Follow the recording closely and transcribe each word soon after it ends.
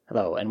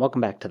Hello, and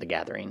welcome back to The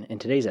Gathering. In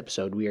today's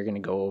episode, we are going to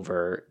go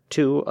over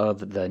 2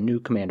 of the new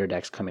Commander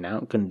decks coming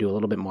out. I'm going to do a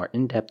little bit more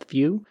in-depth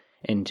view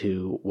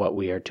into what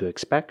we are to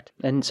expect,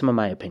 and some of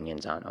my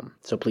opinions on them.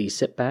 So please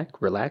sit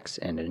back, relax,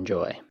 and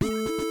enjoy.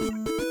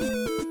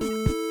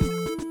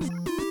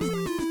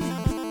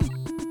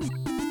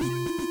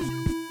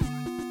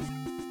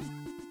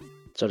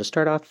 So to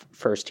start off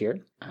first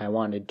here, I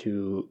wanted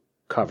to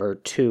cover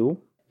 2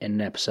 in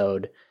an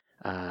episode,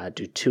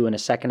 do 2 in a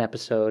second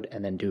episode,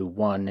 and then do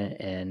 1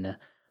 in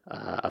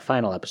a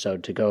final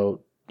episode to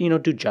go, do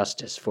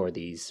justice for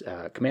these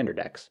Commander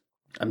decks.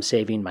 I'm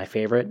saving my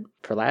favorite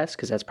for last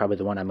because that's probably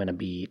the one I'm going to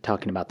be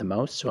talking about the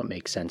most, so it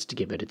makes sense to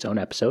give it its own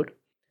episode.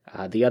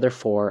 The other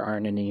 4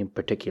 aren't in any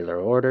particular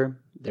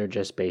order. They're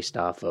just based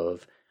off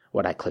of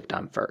what I clicked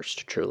on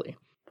first, truly.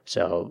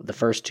 So the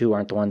first 2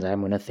 aren't the ones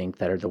I'm going to think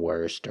that are the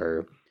worst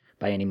or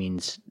by any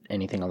means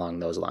anything along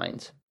those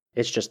lines.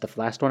 It's just the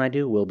last one I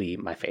do will be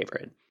my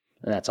favorite.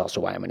 And that's also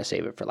why I'm going to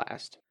save it for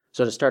last.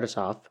 So to start us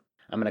off,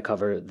 I'm going to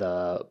cover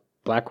the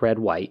black, red,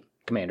 white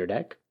commander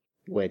deck,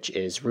 which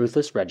is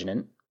Ruthless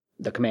Regiment.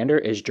 The commander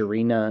is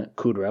Jarina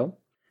Kudrow.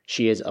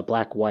 She is a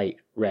black, white,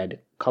 red,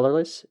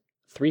 colorless,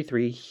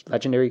 3/3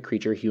 legendary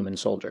creature human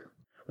soldier.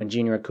 When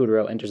Jarina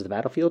Kudrow enters the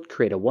battlefield,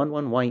 create a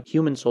 1/1 white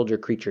human soldier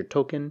creature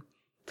token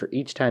for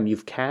each time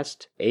you've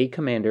cast a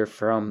commander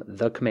from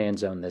the command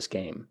zone this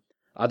game.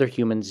 Other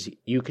humans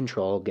you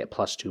control get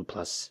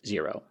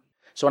 +2/+0.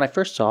 So when I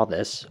first saw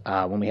this,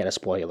 when we had a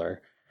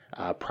spoiler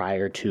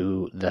prior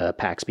to the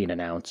packs being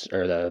announced,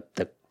 or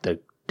the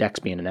decks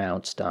being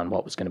announced on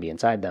what was going to be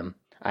inside them,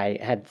 I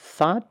had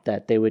thought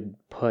that they would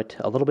put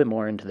a little bit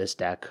more into this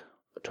deck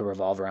to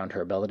revolve around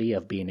her ability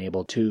of being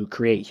able to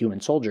create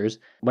human soldiers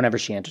whenever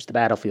she enters the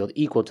battlefield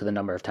equal to the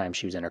number of times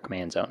she was in her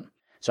command zone.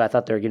 So I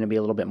thought they were going to be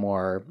a little bit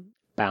more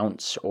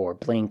bounce or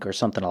blink or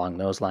something along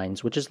those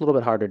lines, which is a little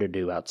bit harder to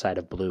do outside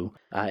of blue.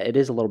 It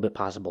is a little bit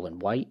possible in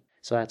white.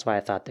 So that's why I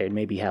thought they'd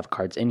maybe have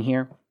cards in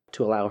here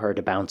to allow her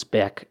to bounce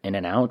back in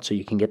and out so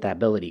you can get that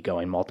ability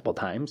going multiple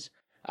times.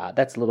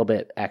 That's a little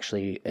bit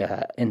actually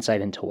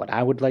insight into what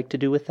I would like to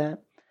do with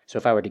that. So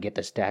if I were to get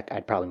this deck,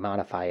 I'd probably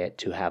modify it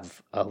to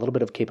have a little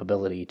bit of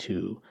capability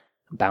to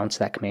bounce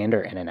that commander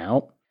in and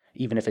out,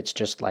 even if it's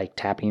just like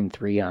tapping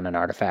 3 on an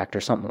artifact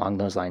or something along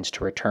those lines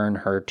to return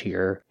her to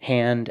your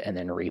hand and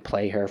then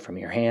replay her from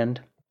your hand.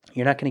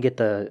 You're not going to get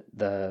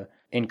the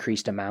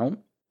increased amount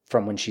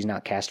from when she's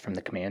not cast from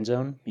the command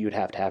zone. You would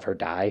have to have her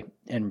die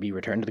and be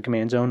returned to the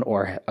command zone,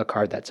 or a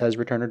card that says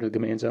return her to the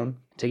command zone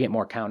to get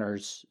more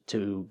counters,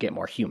 to get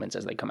more humans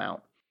as they come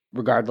out.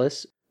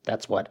 Regardless,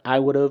 that's what I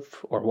would have,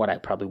 or what I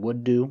probably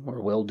would do,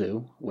 or will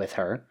do with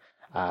her.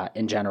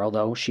 In general,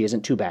 though, she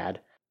isn't too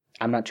bad.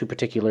 I'm not too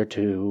particular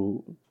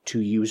to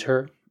use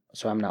her,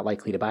 so I'm not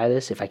likely to buy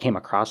this. If I came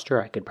across her,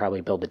 I could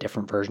probably build a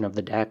different version of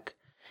the deck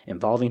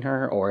involving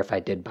her, or if I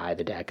did buy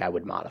the deck, I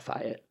would modify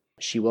it.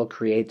 She will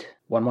create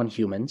 1/1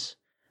 humans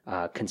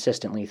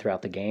consistently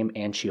throughout the game,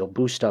 and she'll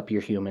boost up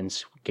your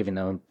humans, giving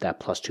them that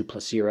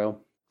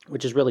 +2/+0,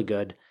 which is really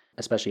good,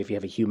 especially if you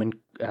have a human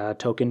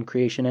token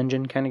creation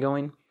engine kind of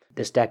going.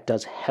 This deck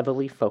does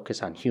heavily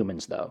focus on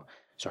humans, though,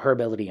 so her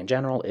ability in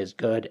general is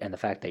good, and the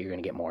fact that you're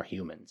going to get more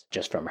humans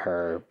just from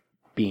her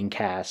being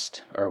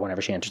cast, or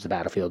whenever she enters the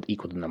battlefield,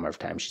 equal to the number of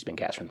times she's been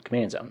cast from the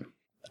command zone.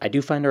 I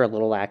do find her a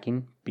little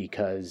lacking,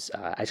 because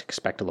I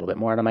expect a little bit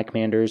more out of my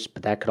commanders,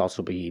 but that could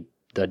also be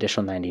the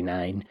additional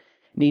 99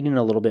 needing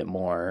a little bit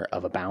more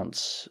of a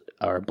bounce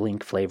or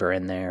blink flavor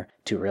in there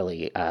to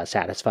really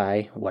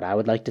satisfy what I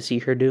would like to see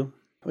her do,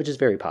 which is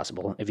very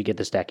possible. If you get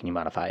this deck and you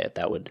modify it,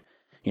 that would,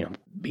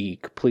 be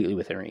completely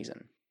within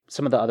reason.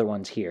 Some of the other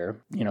ones here,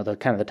 the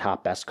kind of the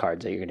top best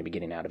cards that you're going to be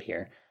getting out of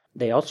here,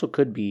 they also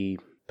could be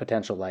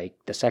potential, like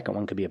the second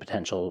one could be a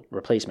potential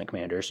replacement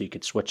commander, so you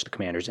could switch the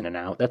commanders in and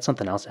out. That's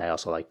something else I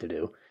also like to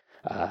do,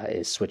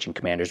 is switching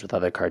commanders with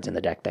other cards in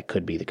the deck that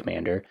could be the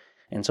commander.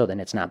 And so then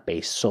it's not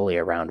based solely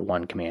around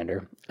one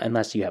commander,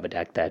 unless you have a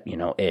deck that,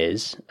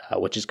 is,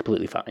 which is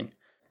completely fine.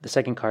 The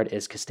second card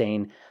is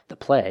Castain the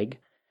Plague,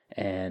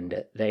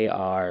 and they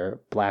are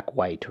black,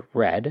 white,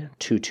 red,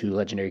 2/2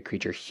 legendary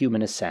creature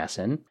human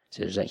assassin.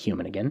 So there's that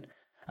human again.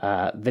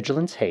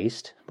 Vigilance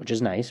Haste, which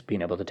is nice,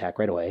 being able to attack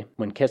right away.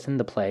 When Castain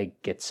the Plague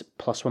gets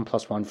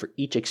 +1/+1 for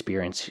each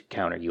experience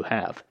counter you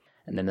have.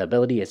 And then the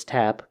ability is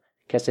tap.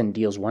 Castain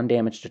deals 1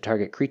 damage to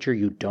target creature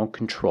you don't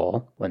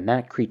control. When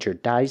that creature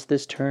dies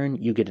this turn,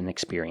 you get an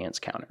experience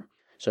counter.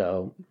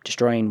 So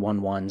destroying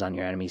 1/1s on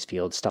your enemy's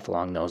field, stuff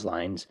along those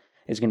lines,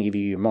 is going to give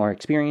you more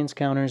experience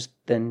counters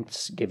than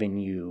giving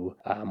you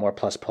more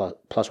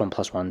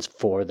 +1/+1s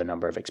for the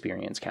number of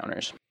experience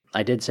counters.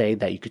 I did say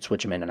that you could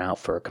switch them in and out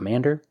for a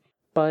commander,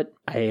 but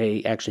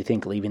I actually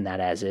think leaving that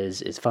as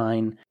is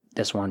fine.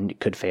 This one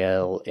could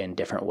fail in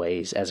different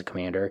ways as a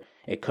commander.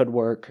 It could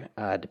work,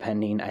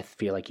 depending. I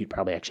feel like you'd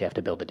probably actually have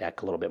to build a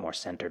deck a little bit more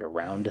centered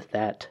around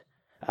that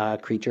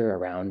creature,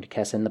 around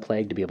Castain the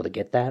Plague, to be able to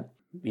get that,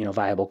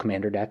 viable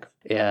commander deck.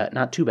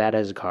 Not too bad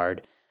as a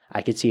card.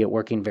 I could see it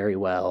working very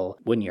well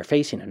when you're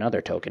facing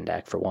another token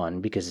deck, for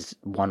one, because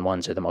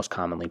 1/1s are the most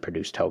commonly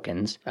produced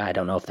tokens. I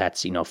don't know if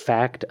that's,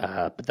 fact,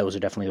 but those are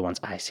definitely the ones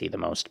I see the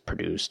most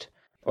produced.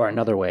 Or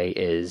another way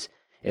is,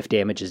 if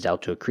damage is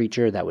dealt to a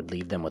creature that would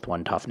leave them with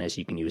 1 toughness,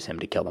 you can use him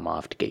to kill them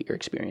off to get your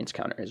experience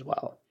counter as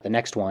well. The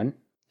next one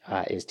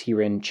is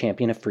Tyrann,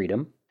 Champion of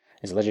Freedom.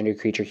 It's a legendary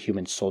creature,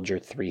 human soldier,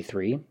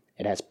 3/3.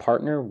 It has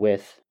partner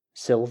with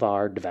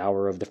Sylvar,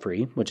 Devourer of the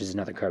Free, which is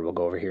another card we'll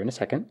go over here in a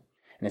second.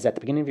 And it's at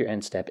the beginning of your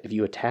end step. If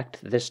you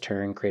attacked this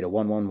turn, create a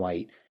 1/1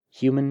 white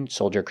human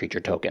soldier creature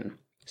token.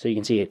 So you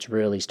can see it's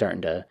really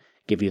starting to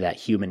give you that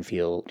human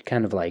feel,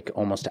 kind of like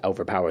almost to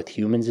overpower with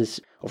humans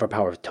is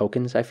overpower with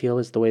tokens, I feel,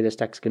 is the way this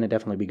deck's going to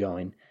definitely be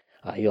going.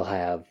 You'll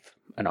have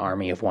an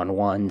army of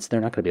 1/1s.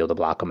 They're not going to be able to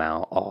block them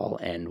out all,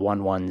 and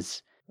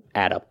 1/1s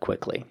add up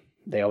quickly.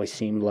 They always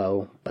seem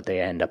low, but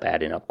they end up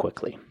adding up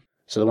quickly.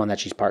 So the one that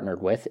she's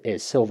partnered with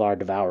is Sylvar,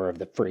 Devourer of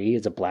the Free.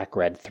 It's a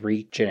black-red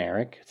 3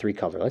 generic, 3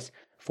 colorless.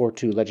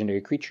 4/2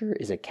 legendary creature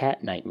is a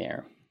cat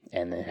nightmare.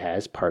 And it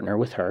has partner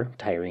with her,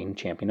 Tyrann,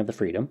 Champion of the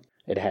Freedom.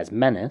 It has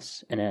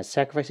Menace, and it has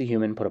sacrifice a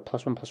human, put a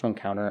 +1/+1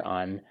 counter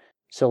on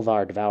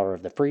Sylvar, Devourer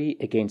of the Free.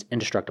 It gains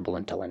indestructible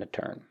until end of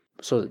turn.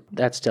 So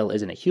that still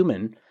isn't a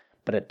human,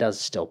 but it does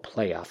still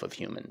play off of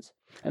humans.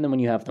 And then when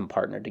you have them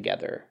partnered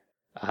together,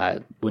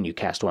 when you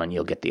cast one,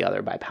 you'll get the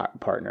other by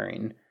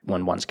partnering.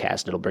 When one's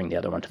cast, it'll bring the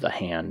other one to the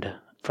hand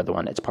for the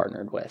one it's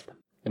partnered with.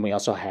 Then we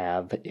also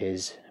have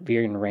is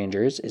Veering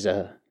Rangers is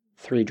a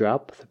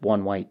 3-drop,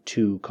 1 white,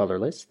 2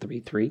 colorless,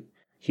 3/3.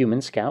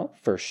 Human Scout,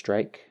 first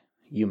strike.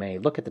 You may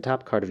look at the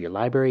top card of your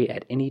library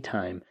at any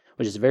time,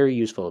 which is a very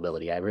useful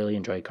ability. I really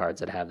enjoy cards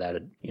that have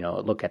that,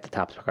 look at the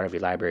top card of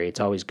your library. It's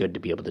always good to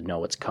be able to know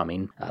what's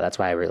coming. That's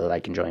why I really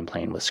like enjoying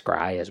playing with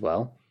Scry as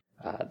well.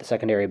 The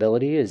secondary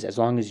ability is, as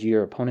long as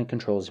your opponent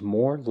controls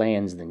more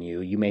lands than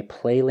you, you may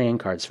play land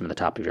cards from the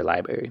top of your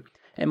library.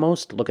 And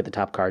most look at the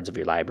top cards of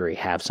your library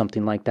have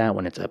something like that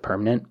when it's a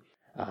permanent.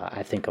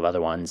 I think of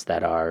other ones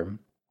that are,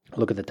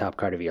 look at the top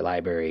card of your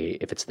library.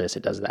 If it's this,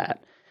 it does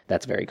that.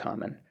 That's very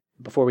common.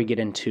 Before we get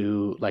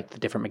into like the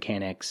different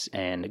mechanics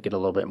and get a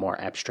little bit more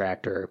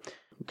abstract or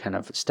kind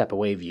of step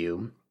away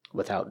view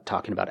without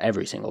talking about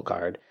every single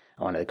card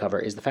I wanted to cover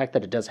is the fact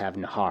that it does have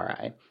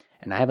Nahari.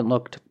 And I haven't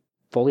looked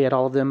fully at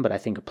all of them, but I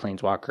think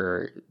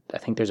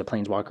there's a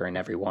Planeswalker in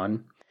every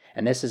one.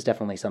 And this is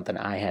definitely something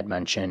I had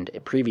mentioned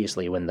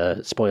previously when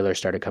the spoilers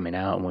started coming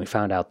out, and we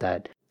found out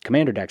that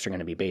commander decks are going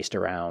to be based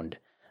around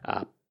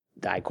the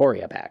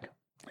Ikoria pack.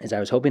 As I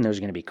was hoping there was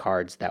going to be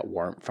cards that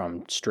weren't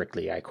from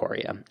strictly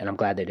Ikoria, and I'm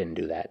glad they didn't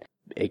do that.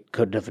 It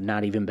could have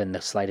not even been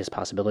the slightest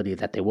possibility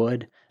that they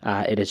would.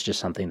 It is just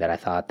something that I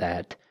thought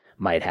that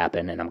might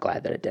happen, and I'm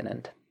glad that it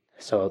didn't.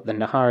 So the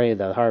Nahari,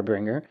 the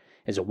Harbinger,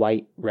 is a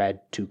white, red,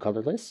 2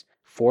 colorless.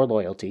 4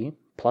 loyalty,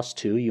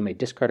 +2, you may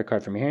discard a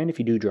card from your hand. If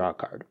you do, draw a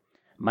card.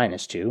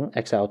 -2,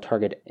 exile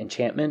target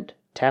enchantment,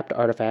 tapped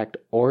artifact,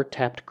 or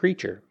tapped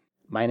creature.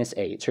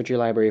 -8, search your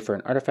library for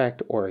an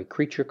artifact or a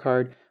creature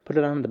card, put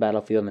it on the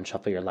battlefield, and then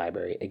shuffle your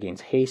library. It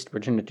gains haste,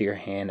 return it to your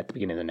hand at the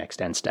beginning of the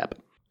next end step.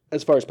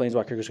 As far as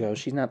Planeswalkers go,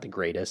 she's not the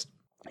greatest.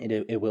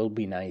 It will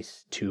be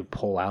nice to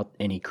pull out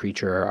any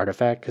creature or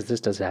artifact, because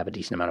this does have a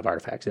decent amount of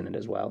artifacts in it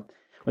as well.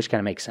 Which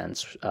kind of makes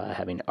sense,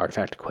 having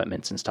artifact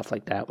equipments and stuff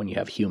like that when you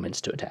have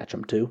humans to attach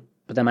them to.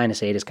 But the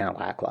 -8 is kind of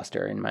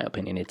lackluster, in my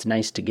opinion. It's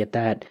nice to get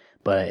that,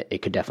 but it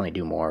could definitely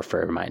do more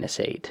for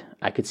 -8.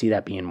 I could see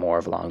that being more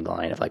of along the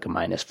line of like a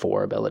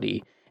 -4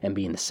 ability and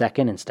being the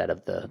second instead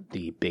of the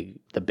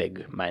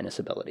big minus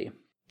ability.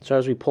 So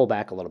as we pull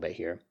back a little bit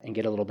here and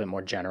get a little bit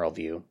more general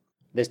view,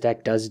 this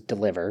deck does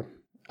deliver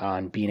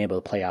on being able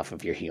to play off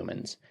of your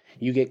humans.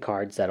 You get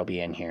cards that'll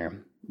be in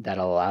here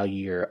that'll allow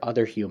your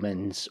other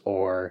humans,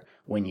 or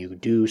when you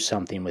do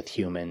something with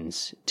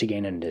humans, to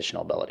gain an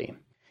additional ability.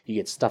 You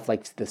get stuff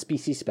like the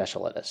Species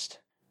Specialist,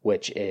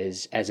 which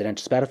is, as it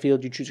enters the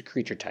battlefield, you choose a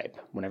creature type.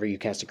 Whenever you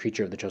cast a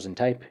creature of the chosen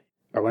type,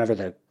 or whenever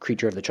the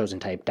creature of the chosen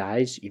type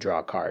dies, you draw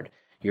a card.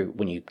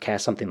 When you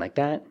cast something like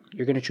that,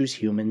 you're going to choose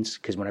humans,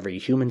 because whenever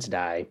your humans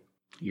die,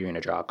 you're going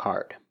to draw a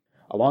card.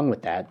 Along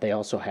with that, they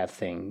also have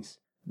things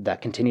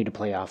that continue to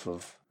play off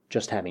of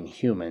just having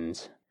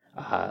humans,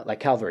 like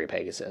Cavalry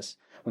Pegasus.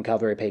 When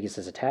Cavalry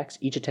Pegasus attacks,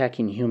 each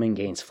attacking human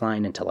gains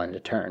flying until end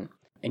of turn.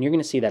 And you're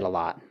going to see that a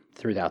lot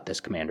throughout this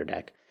commander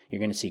deck. You're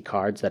going to see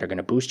cards that are going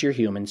to boost your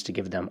humans to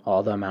give them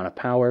all the amount of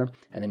power,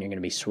 and then you're going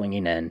to be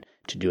swinging in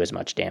to do as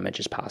much damage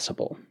as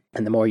possible.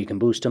 And the more you can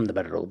boost them, the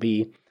better it'll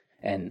be.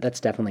 And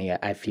that's definitely,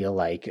 I feel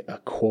like, a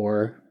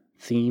core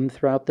theme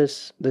throughout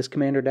this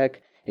commander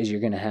deck, is you're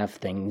going to have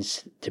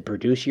things to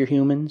produce your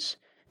humans,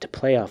 to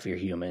play off your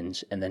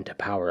humans, and then to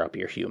power up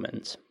your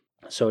humans.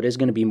 So it is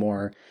going to be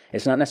more,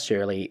 it's not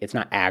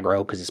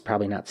aggro, because it's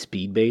probably not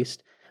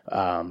speed-based,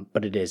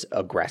 but it is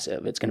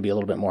aggressive. It's going to be a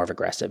little bit more of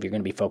aggressive. You're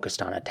going to be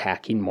focused on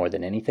attacking more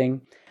than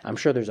anything. I'm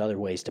sure there's other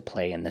ways to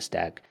play in this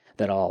deck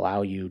that'll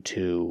allow you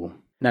to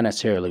not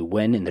necessarily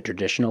win in the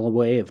traditional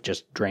way of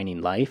just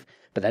draining life,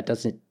 but that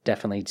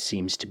definitely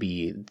seems to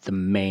be the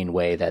main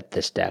way that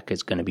this deck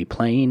is going to be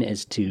playing,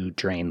 is to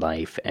drain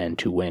life and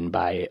to win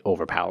by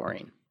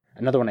overpowering.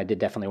 Another one I did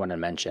definitely want to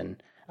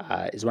mention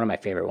is one of my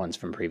favorite ones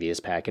from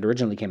previous pack. It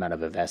originally came out of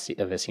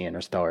Avician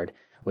Restored,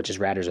 which is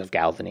Ratters of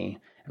Galvany.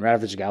 And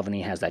Ratters of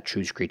Galvany has that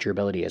Choose Creature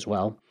ability as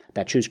well.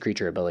 That Choose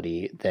Creature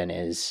ability then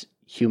is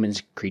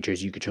humans,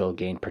 creatures you control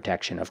gain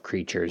protection of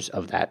creatures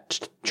of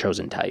that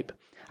chosen type.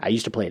 I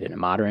used to play it in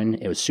Modern.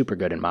 It was super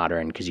good in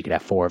Modern because you could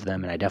have 4 of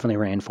them, and I definitely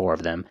ran 4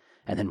 of them.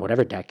 And then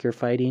whatever deck you're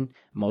fighting,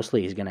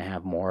 mostly is going to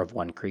have more of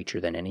one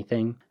creature than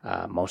anything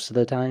most of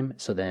the time.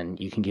 So then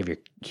you can give your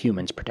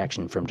humans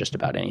protection from just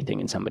about anything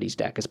in somebody's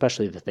deck,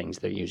 especially the things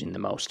they're using the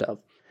most of,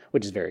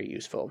 which is very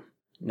useful.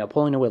 Now,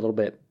 pulling away a little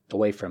bit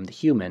away from the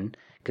human,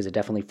 because it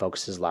definitely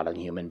focuses a lot on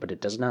the human, but it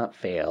does not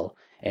fail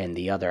in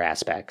the other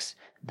aspects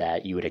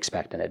that you would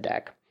expect in a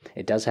deck.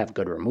 It does have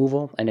good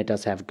removal, and it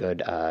does have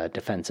good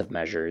defensive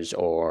measures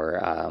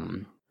or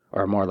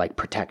more like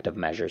protective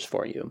measures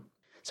for you.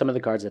 Some of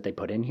the cards that they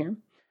put in here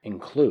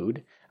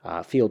include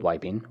field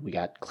wiping. We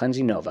got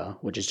Cleansing Nova,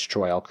 which is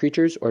destroy all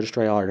creatures or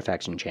destroy all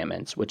artifacts and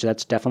enchantments, which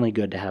that's definitely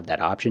good to have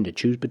that option to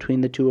choose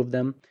between the two of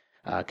them,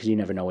 because you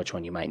never know which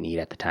one you might need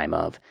at the time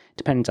of.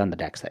 Depends on the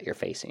decks that you're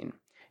facing.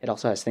 It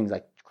also has things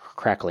like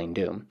Crackling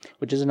Doom,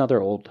 which is another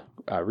old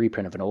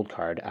reprint of an old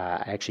card.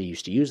 I actually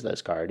used to use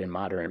this card in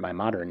my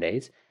modern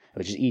days,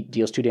 which is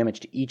deals 2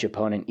 damage to each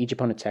opponent. Each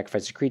opponent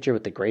sacrifices a creature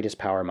with the greatest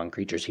power among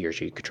creatures he or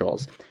she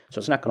controls. So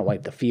it's not going to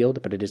wipe the field,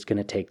 but it is going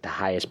to take the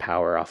highest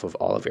power off of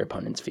all of your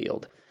opponent's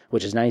field,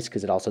 which is nice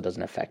because it also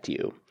doesn't affect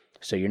you.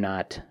 So you're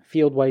not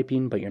field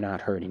wiping, but you're not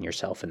hurting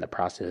yourself in the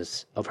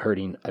process of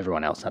hurting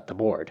everyone else at the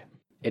board.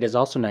 It is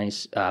also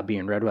nice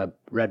being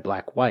red,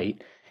 black,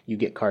 white. You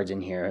get cards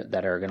in here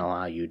that are going to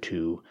allow you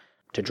to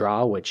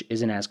draw, which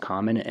isn't as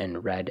common in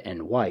red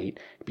and white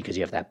because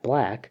you have that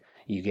black.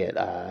 You get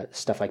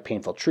stuff like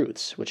Painful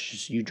Truths, which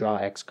is you draw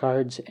X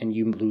cards and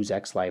you lose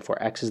X life,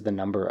 where X is the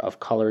number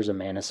of colors a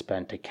mana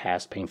spent to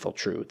cast Painful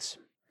Truths.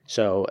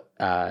 So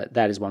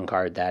that is one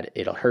card that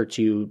it'll hurt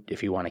you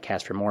if you want to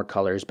cast for more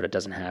colors, but it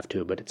doesn't have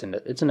to. But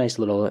it's a nice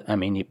little,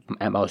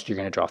 at most you're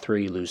going to draw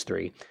 3, lose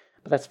 3.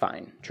 But that's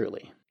fine,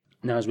 truly.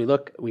 Now as we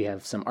look, we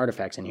have some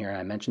artifacts in here.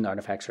 I mentioned the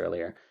artifacts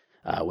earlier.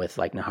 With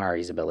like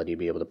Nahari's ability to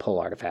be able to pull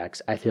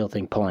artifacts. I still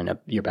think pulling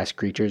up your best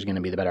creature is going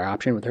to be the better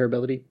option with her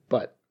ability,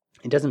 but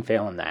it doesn't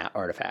fail in that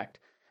artifact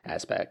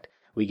aspect.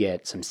 We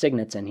get some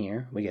signets in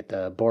here. We get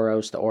the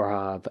Boros, the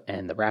Orhov,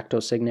 and the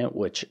Rakdos signet,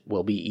 which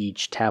will be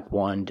each tap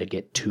 1 to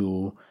get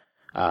 2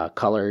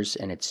 colors,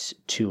 and it's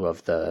 2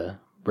 of the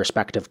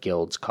respective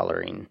guilds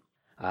coloring.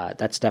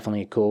 That's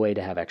definitely a cool way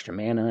to have extra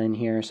mana in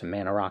here. Some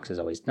mana rocks is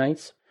always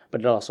nice,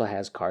 but it also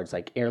has cards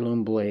like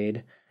Heirloom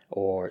Blade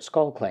or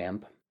Skull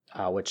Clamp,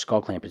 which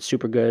Skull Clamp is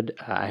super good.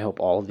 I hope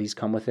all of these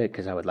come with it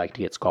because I would like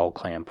to get Skull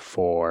Clamp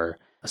for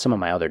some of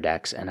my other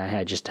decks, and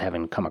I just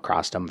haven't come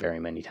across them very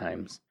many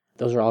times.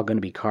 Those are all going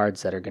to be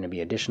cards that are going to be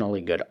additionally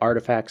good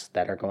artifacts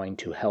that are going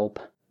to help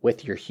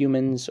with your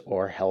humans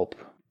or help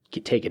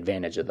take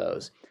advantage of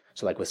those.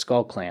 So like with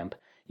Skull Clamp,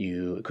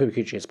 you equip a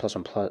creature gets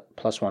 +1,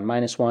 +1,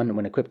 -1.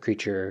 When equipped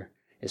creature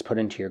is put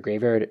into your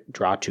graveyard,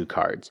 draw 2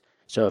 cards.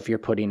 So if you're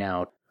putting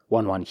out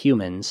 1/1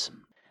 humans,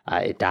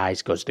 it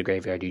dies, goes to the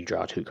graveyard, you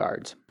draw 2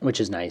 cards, which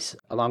is nice.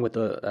 Along with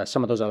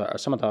some of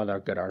the other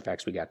good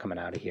artifacts we got coming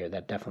out of here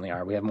that definitely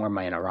are. We have more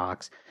mana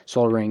rocks,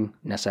 Soul Ring,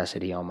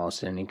 necessity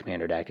almost in any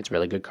commander deck. It's a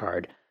really good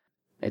card.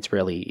 It's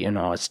really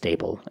a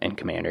staple in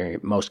commander.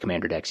 Most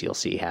commander decks you'll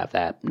see have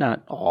that.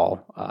 Not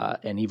all,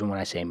 and even when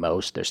I say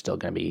most, there's still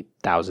going to be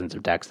thousands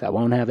of decks that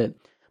won't have it,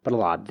 but a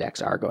lot of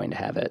decks are going to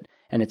have it.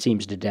 And it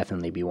seems to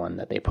definitely be one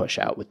that they push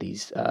out with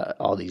these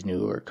all these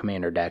newer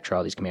commander decks, or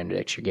all these commander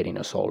decks. You're getting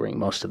a Soul Ring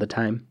most of the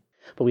time.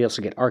 But we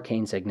also get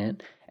Arcane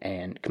Signet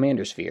and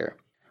Commander Sphere,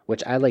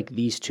 which I like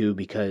these two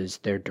because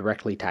they're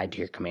directly tied to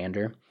your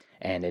commander,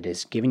 and it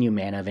is giving you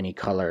mana of any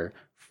color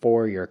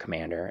for your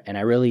commander. And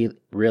I really,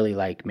 really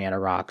like mana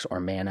rocks or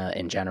mana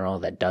in general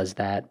that does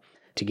that,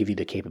 to give you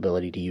the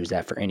capability to use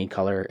that for any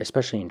color,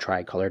 especially in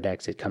tricolor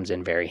decks. It comes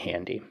in very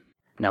handy.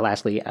 Now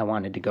lastly, I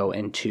wanted to go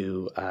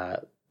into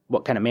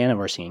what kind of mana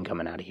we're seeing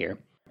coming out of here.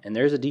 And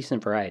there's a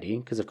decent variety,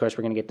 because of course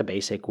we're going to get the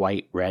basic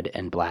white, red,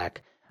 and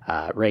black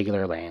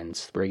regular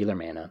lands, regular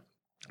mana.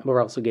 But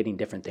we're also getting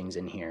different things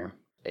in here.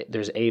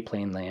 There's a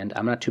plain land.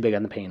 I'm not too big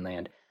on the plain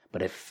land,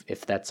 but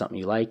if that's something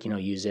you like,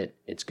 use it.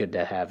 It's good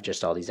to have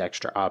just all these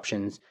extra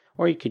options,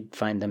 or you could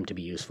find them to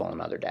be useful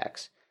in other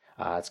decks.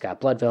 It's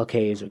got Bloodveil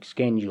Caves, which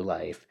gain you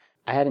life.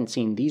 I hadn't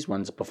seen these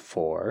ones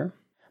before,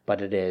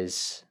 but it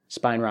is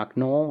Spinerock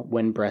Knoll,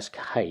 Windbreast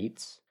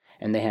Heights,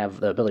 and they have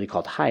the ability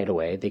called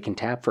Hideaway. They can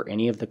tap for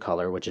any of the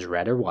color, which is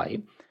red or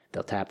white.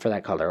 They'll tap for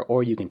that color,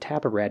 or you can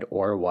tap a red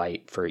or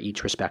white for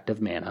each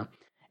respective mana,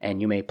 and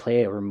you may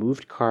play a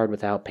removed card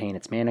without paying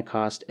its mana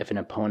cost if an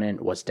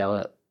opponent was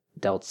dealt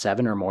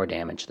 7 or more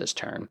damage this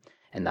turn.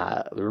 And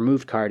the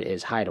removed card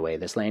is Hideaway.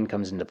 This land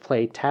comes into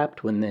play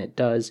tapped. When it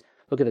does,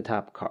 look at the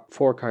top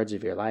 4 cards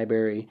of your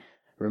library,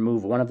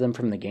 remove one of them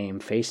from the game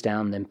face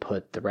down, then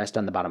put the rest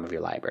on the bottom of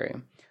your library.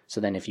 So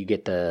then if you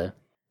get the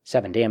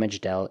 7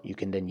 damage dealt, you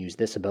can then use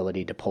this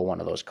ability to pull one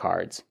of those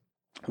cards.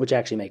 which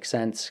actually makes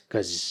sense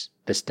because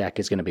this deck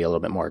is going to be a little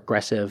bit more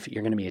aggressive.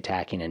 You're going to be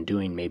attacking and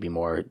doing maybe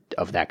more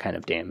of that kind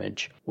of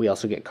damage. We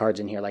also get cards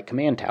in here like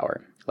Command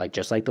Tower. Like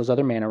just like those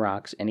other mana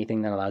rocks,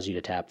 anything that allows you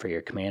to tap for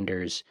your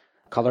commander's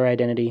color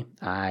identity,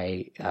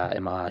 I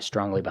am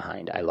strongly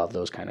behind. I love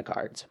those kind of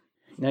cards.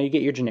 Now you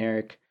get your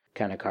generic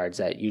kind of cards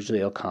that usually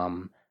will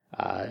come.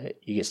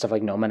 You get stuff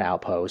like Nomad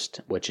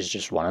Outpost, which is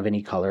just one of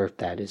any color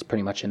that is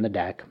pretty much in the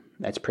deck.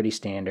 That's pretty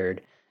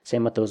standard.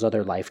 Same with those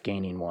other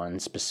life-gaining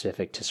ones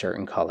specific to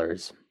certain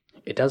colors.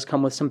 It does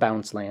come with some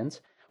bounce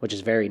lands, which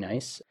is very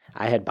nice.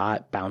 I had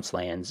bought bounce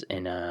lands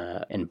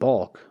in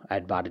bulk.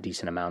 I'd bought a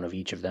decent amount of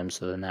each of them,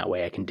 so then that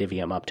way I can divvy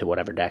them up to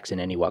whatever decks in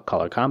any what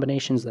color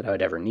combinations that I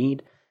would ever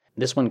need.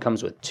 This one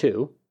comes with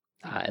 2,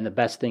 and the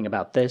best thing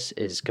about this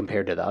is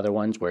compared to the other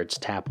ones where it's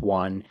tap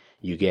 1,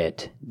 you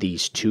get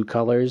these 2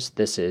 colors.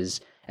 This is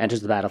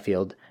enters the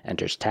battlefield,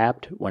 enters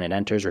tapped. When it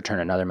enters,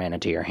 return another mana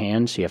to your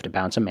hand, so you have to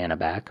bounce a mana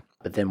back.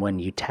 But then when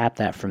you tap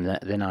that from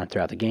then on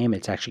throughout the game,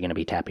 it's actually going to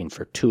be tapping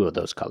for 2 of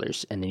those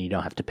colors, and then you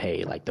don't have to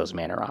pay like those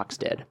mana rocks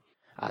did.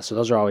 So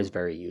those are always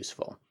very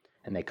useful,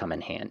 and they come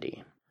in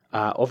handy.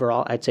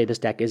 Overall, I'd say this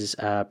deck is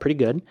pretty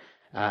good.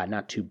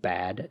 Not too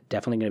bad.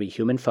 Definitely going to be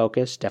human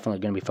focused. Definitely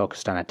going to be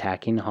focused on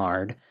attacking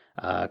hard.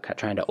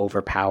 Trying to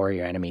overpower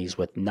your enemies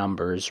with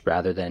numbers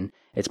rather than,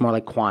 it's more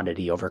like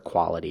quantity over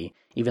quality.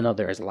 Even though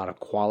there is a lot of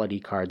quality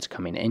cards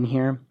coming in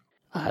here,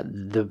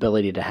 the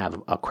ability to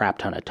have a crap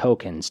ton of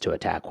tokens to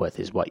attack with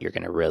is what you're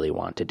going to really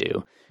want to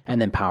do.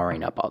 And then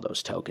powering up all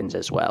those tokens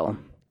as well.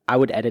 I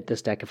would edit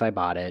this deck if I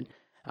bought it.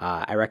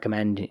 I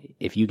recommend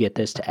if you get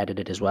this to edit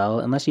it as well,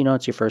 unless you know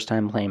it's your first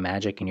time playing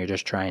Magic and you're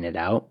just trying it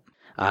out.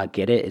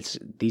 Get it.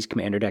 These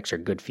commander decks are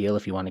good feel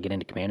if you want to get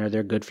into commander.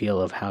 They're good feel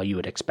of how you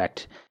would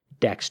expect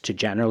decks to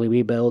generally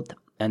be built,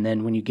 and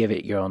then when you give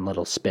it your own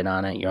little spin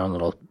on it, your own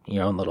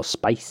little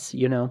spice,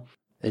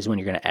 is when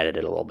you're going to edit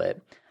it a little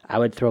bit. I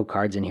would throw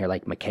cards in here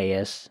like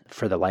Machias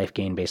for the life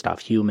gain based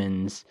off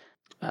humans.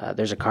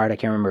 There's a card, I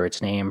can't remember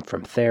its name,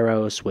 from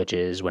Theros, which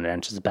is when it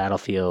enters the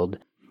battlefield,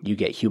 you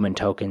get human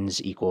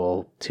tokens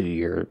equal to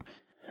your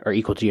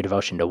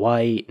devotion to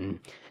white, and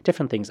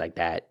different things like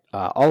that.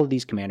 All of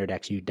these commander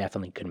decks you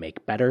definitely could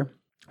make better,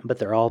 but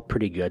they're all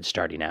pretty good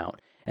starting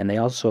out. And they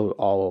also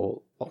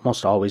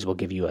almost always will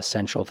give you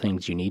essential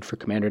things you need for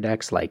commander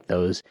decks, like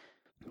those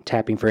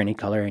tapping for any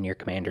color in your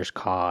commander's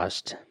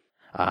cost,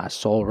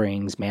 soul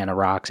rings, mana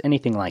rocks,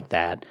 anything like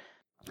that.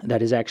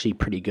 That is actually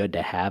pretty good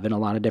to have in a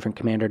lot of different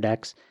commander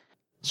decks.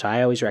 So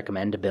I always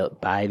recommend to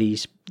buy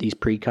these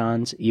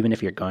precons. Even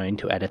if you're going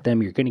to edit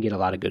them, you're going to get a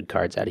lot of good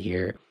cards out of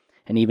here.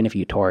 And even if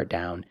you tore it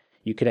down,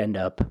 you could end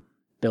up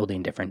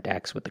building different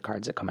decks with the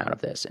cards that come out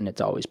of this, and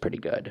it's always pretty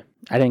good.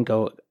 I didn't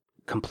go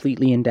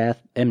completely in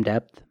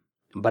depth,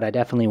 but I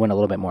definitely went a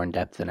little bit more in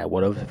depth than I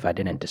would have if I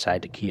didn't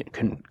decide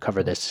to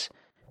cover this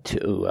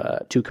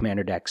to 2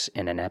 commander decks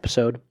in an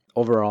episode.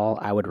 Overall,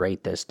 I would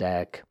rate this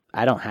deck.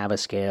 I don't have a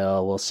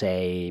scale. We'll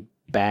say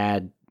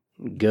bad,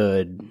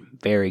 good,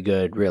 very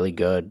good, really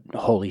good,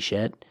 holy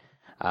shit.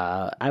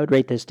 I would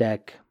rate this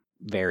deck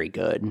very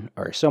good,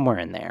 or somewhere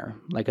in there,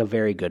 like a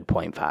very good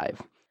 0.5.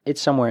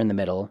 It's somewhere in the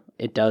middle.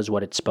 It does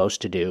what it's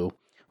supposed to do,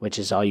 which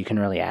is all you can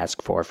really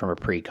ask for from a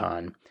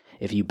precon.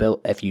 If you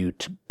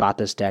bought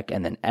this deck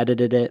and then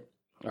edited it,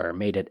 or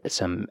made it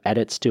some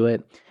edits to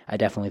it, I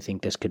definitely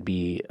think this could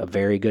be a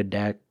very good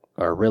deck,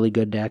 or a really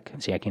good deck.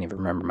 See, I can't even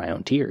remember my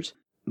own tiers.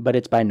 But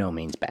it's by no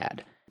means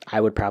bad.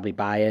 I would probably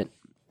buy it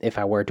if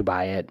I were to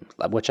buy it,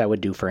 which I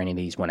would do for any of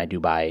these when I do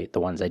buy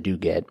the ones I do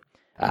get.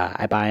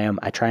 I buy them,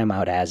 I try them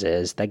out as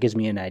is. That gives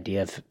me an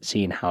idea of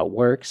seeing how it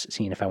works,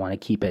 seeing if I want to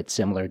keep it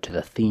similar to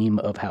the theme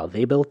of how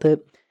they built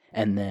it,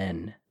 and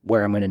then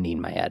where I'm going to need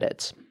my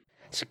edits.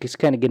 So it's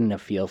kind of getting a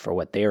feel for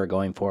what they were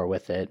going for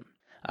with it,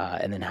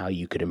 and then how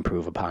you could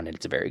improve upon it.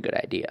 It's a very good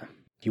idea.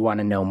 If you want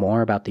to know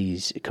more about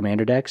these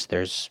commander decks,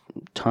 there's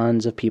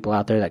tons of people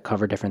out there that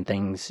cover different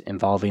things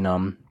involving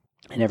them,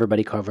 and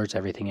everybody covers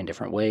everything in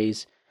different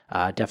ways.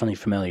 Definitely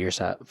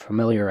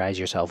familiarize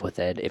yourself with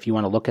it. If you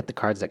want to look at the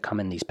cards that come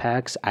in these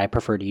packs, I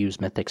prefer to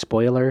use Mythic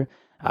Spoiler.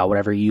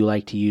 Whatever you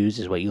like to use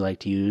is what you like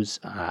to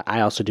use. I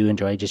also do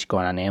enjoy just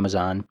going on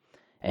Amazon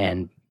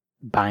and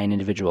buying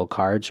individual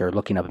cards or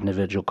looking up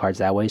individual cards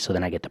that way, so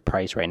then I get the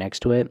price right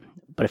next to it.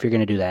 But if you're going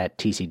to do that,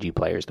 TCG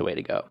Player is the way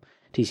to go.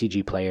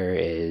 TCG Player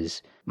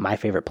is my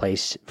favorite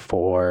place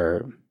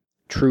for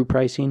true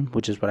pricing,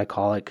 which is what I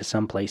call it, because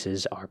some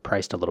places are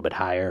priced a little bit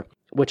higher,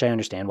 which I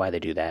understand why they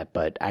do that,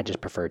 but I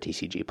just prefer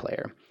TCG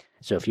Player.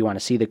 So if you want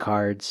to see the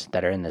cards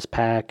that are in this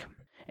pack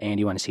and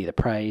you want to see the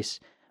price,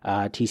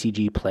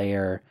 TCG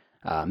Player,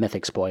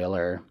 Mythic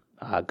Spoiler,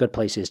 good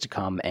places to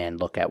come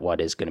and look at what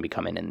is going to be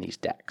coming in these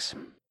decks.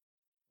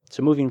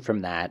 So moving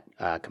from that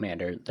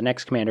commander, the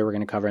next commander we're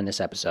going to cover in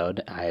this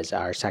episode as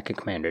our second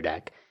commander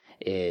deck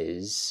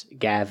is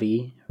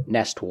Gavi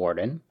Nest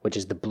Warden, which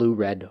is the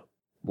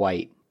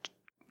blue-red-white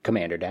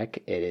commander deck.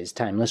 It is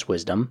Timeless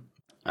Wisdom.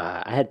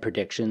 I had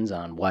predictions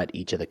on what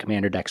each of the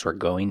commander decks were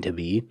going to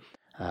be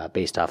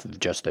based off of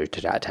just their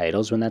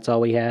titles when that's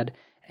all we had.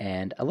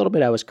 And a little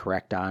bit I was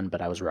correct on,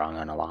 but I was wrong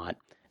on a lot.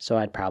 So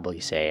I'd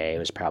probably say it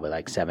was probably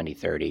like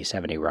 70-30,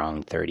 70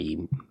 wrong,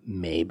 30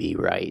 maybe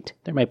right.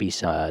 There might be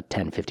some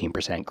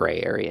 10-15%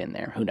 gray area in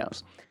there. Who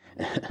knows?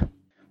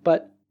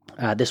 But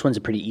this one's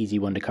a pretty easy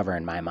one to cover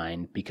in my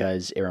mind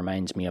because it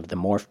reminds me of the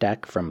Morph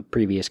deck from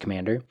previous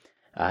Commander.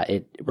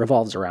 It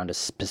revolves around a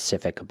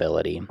specific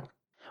ability,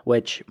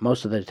 which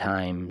most of the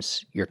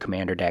times your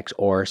Commander decks,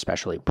 or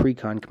especially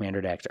pre-con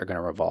Commander decks, are going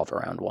to revolve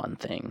around one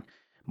thing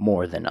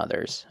more than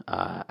others.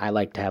 I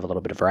like to have a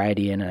little bit of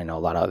variety in, and I know a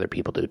lot of other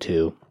people do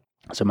too.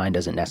 So mine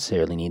doesn't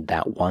necessarily need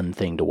that one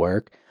thing to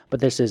work, but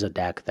this is a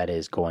deck that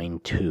is going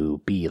to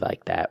be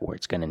like that, where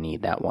it's going to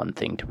need that one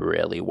thing to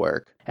really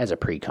work as a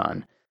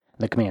pre-con.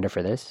 The commander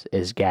for this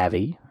is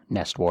Gavi,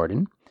 Nest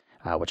Warden,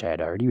 which I had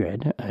already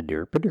read, a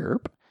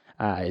derp,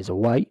 is a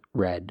white,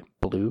 red,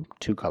 blue,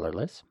 2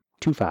 colorless,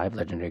 2/5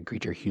 legendary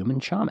creature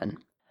human shaman.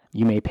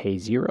 You may pay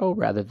 0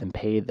 rather than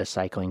pay the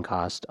cycling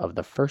cost of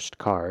the first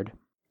card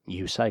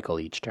you cycle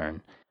each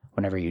turn.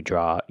 Whenever you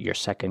draw your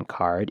second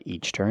card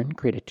each turn,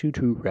 create a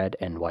 2/2 red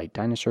and white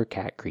dinosaur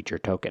cat creature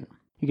token.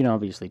 You can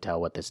obviously tell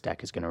what this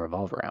deck is going to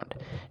revolve around,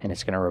 and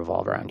it's going to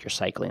revolve around your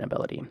cycling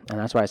ability. And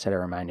that's why I said it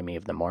reminded me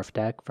of the Morph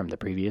deck from the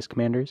previous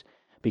Commanders,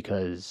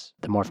 because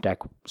the Morph deck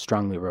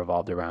strongly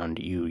revolved around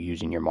you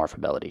using your Morph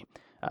ability.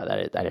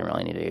 I didn't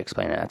really need to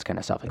explain it. That's kind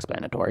of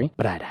self-explanatory,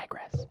 but I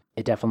digress.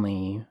 It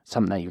definitely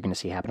something that you're going to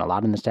see happen a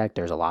lot in this deck.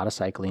 There's a lot of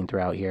cycling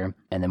throughout here,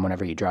 and then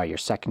whenever you draw your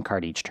second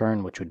card each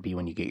turn, which would be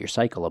when you get your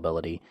cycle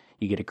ability,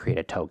 you get to create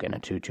a token, a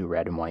 2/2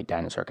 red and white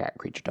dinosaur cat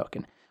creature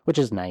token, which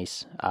is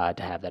nice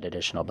to have that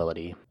additional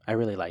ability. I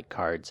really like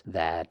cards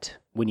that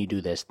when you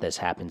do this, this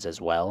happens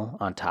as well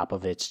on top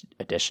of its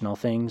additional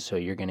things. So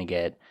you're going to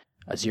get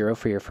a 0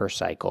 for your first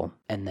cycle,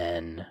 and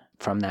then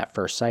from that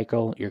first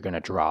cycle, you're going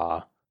to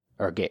draw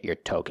or get your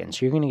token.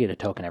 So you're going to get a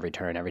token every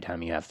turn, every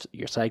time you have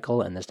your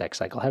cycle, and this deck's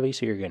cycle heavy,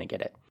 so you're going to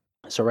get it.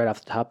 So right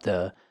off the top,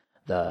 the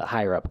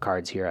higher up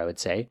cards here, I would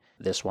say,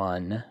 this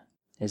one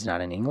is not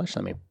in English.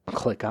 Let me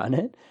click on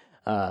it.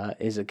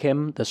 Is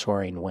Akim, the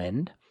Soaring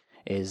Wind,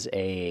 is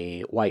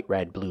a white,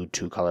 red, blue,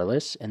 2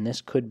 colorless, and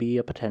this could be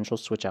a potential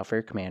switch out for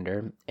your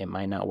commander. It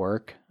might not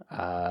work.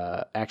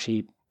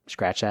 Actually,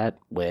 scratch that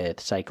with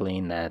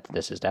cycling. That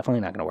this is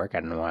definitely not going to work. I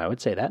don't know why I would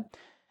say that.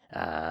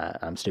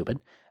 I'm stupid.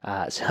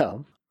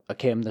 So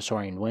Akim, the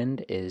Soaring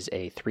Wind, is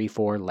a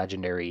 3/4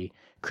 legendary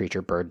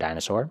creature bird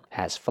dinosaur.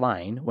 Has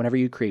flying. Whenever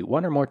you create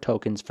one or more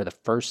tokens for the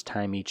first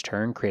time each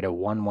turn, create a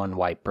 1/1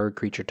 white bird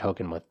creature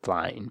token with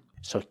flying.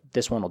 So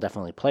this one will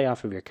definitely play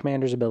off of your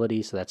commander's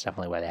ability, so that's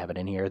definitely why they have it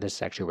in here. This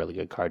is actually a really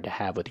good card to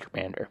have with your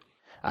commander.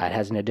 It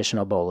has an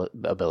additional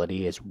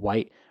ability, is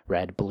white,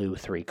 red, blue,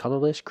 3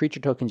 colorless. Creature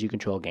tokens you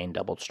control gain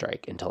double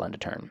strike until end of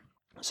turn.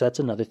 So that's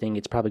another thing.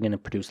 It's probably going to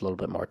produce a little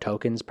bit more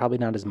tokens, probably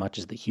not as much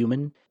as the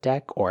human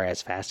deck or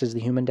as fast as the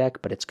human deck,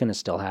 but it's going to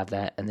still have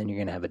that, and then you're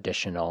going to have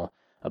additional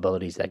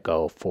abilities that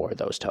go for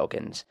those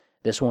tokens.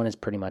 This one is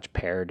pretty much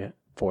paired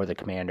for the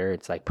commander.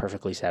 It's like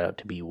perfectly set up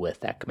to be with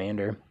that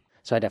commander.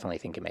 So I definitely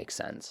think it makes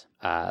sense.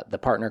 The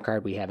partner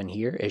card we have in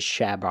here is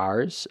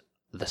Shabars,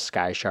 the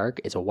Sky Shark.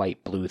 Is a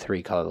white, blue,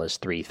 3 colorless,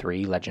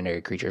 3/3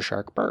 legendary creature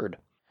shark bird.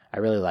 I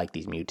really like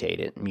these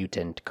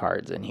mutant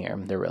cards in here.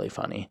 They're really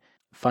funny.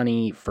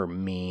 Funny for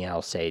me,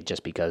 I'll say,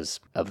 just because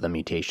of the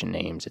mutation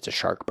names. It's a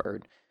shark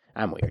bird.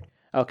 I'm weird.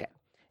 Okay.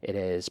 It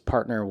is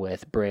partner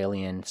with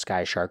Brailian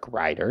Sky Shark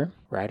Rider.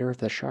 Rider of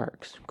the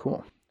Sharks.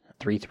 Cool.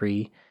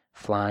 3/3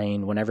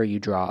 flying. Whenever you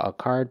draw a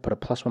card, put a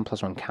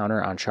 +1/+1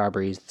 counter on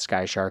Shabris, the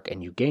Sky Shark,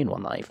 and you gain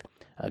 1 life.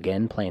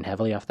 Again, playing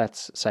heavily off that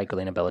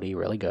cycling ability.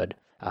 Really good.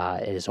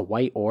 It is a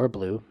white or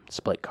blue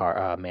split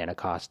mana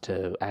cost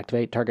to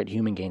activate. Target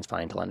human gains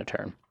flying till end of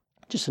turn.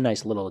 Just a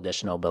nice little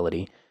additional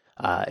ability.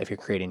 If you're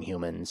creating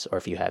humans, or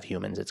if you have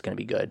humans, it's going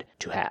to be good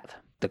to have.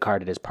 The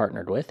card it is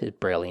partnered with is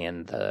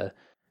Brailian, the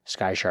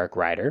Sky Shark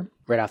Rider.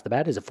 Right off the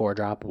bat is a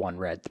 4-drop, 1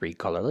 red, 3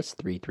 colorless,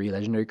 3/3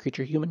 legendary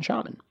creature human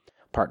shaman.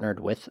 Partnered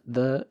with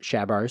the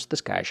Shabars, the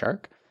Sky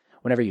Shark.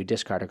 Whenever you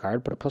discard a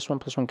card, put a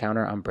 +1/+1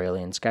 counter on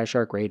Brailian Sky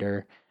Shark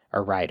Rider,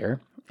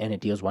 and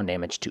it deals 1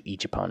 damage to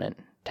each opponent.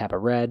 Tap a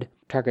red.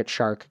 Target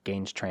shark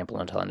gains trample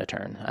until end of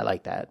turn. I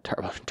like that.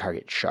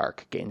 Target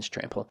shark gains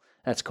trample.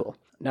 That's cool.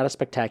 Not a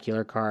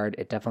spectacular card.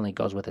 It definitely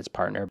goes with its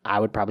partner. I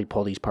would probably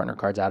pull these partner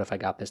cards out if I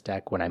got this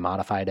deck when I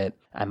modified it.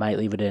 I might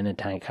leave it in. It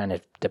kind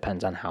of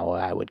depends on how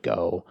I would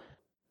go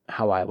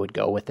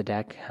with the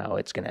deck, how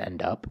it's going to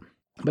end up.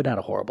 But not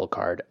a horrible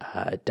card.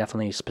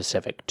 Definitely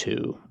specific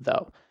to,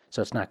 though.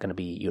 So it's not going to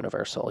be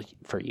universal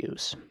for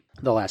use.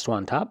 The last one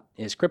on top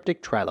is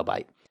Cryptic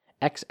Trilobite.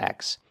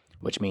 XX,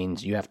 which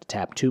means you have to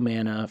tap 2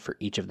 mana for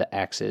each of the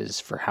X's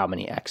for how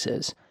many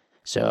X's.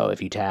 So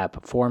if you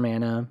tap 4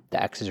 mana,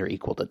 the X's are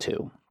equal to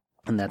 2.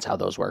 And that's how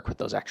those work with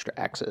those extra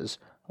X's.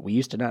 We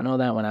used to not know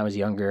that when I was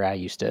younger. I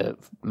used to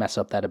mess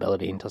up that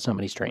ability until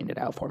somebody straightened it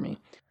out for me,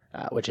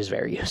 which is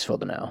very useful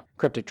to know.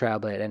 Cryptic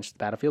Trilobite enters the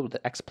battlefield with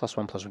the X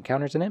 +1/+1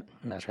 counters in it.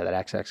 And that's where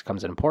that XX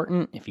comes in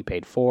important. If you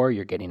paid 4,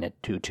 you're getting a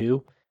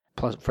 2/2.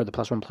 Plus, for the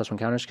 +1/+1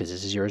 counters, because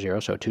this is 0/0,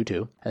 so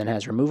 2/2. And then it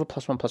has remove a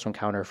 +1/+1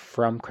 counter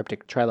from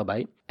Cryptic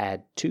Trilobite,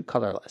 add 2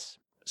 colorless.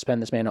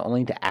 Spend this mana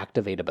only to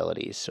activate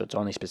abilities, so it's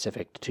only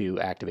specific to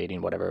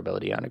activating whatever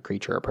ability on a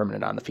creature or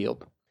permanent on the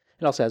field.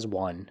 It also has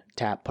 1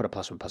 tap, put a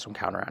 +1/+1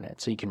 counter on it,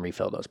 so you can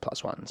refill those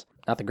 +1s.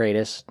 Not the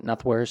greatest, not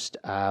the worst.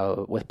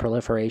 With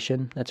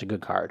Proliferation, that's a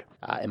good card,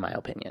 in my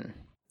opinion.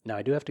 Now,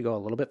 I do have to go a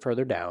little bit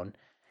further down,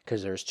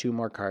 because there's 2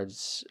 more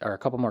cards, or a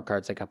couple more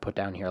cards that got put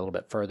down here a little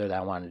bit further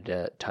that I wanted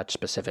to touch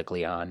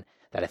specifically on,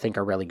 that I think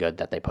are really good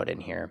that they put in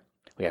here.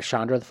 We have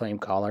Chandra the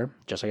Flamecaller.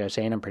 Just like I was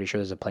saying, I'm pretty sure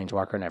there's a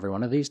Planeswalker in every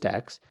one of these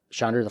decks.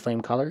 Chandra the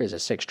Flamecaller is a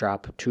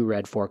 6-drop, 2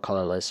 red, 4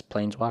 colorless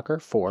Planeswalker,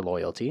 4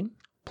 loyalty.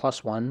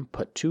 +1,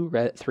 put 2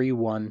 red,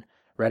 3/1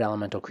 red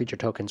elemental creature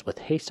tokens with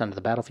haste onto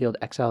the battlefield,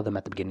 exile them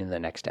at the beginning of the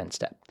next end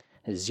step.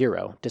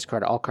 0,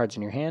 discard all cards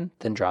in your hand,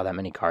 then draw that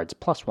many cards,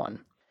 +1.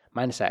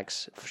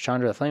 -X,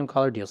 Chandra the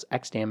Flamecaller deals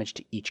X damage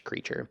to each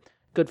creature.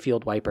 Good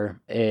field wiper.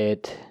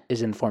 It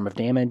is in the form of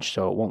damage,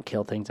 so it won't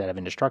kill things that have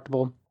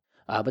indestructible,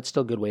 but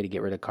still a good way to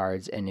get rid of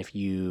cards, and if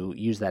you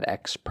use that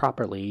X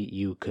properly,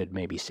 you could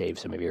maybe save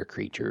some of your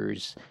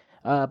creatures,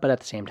 but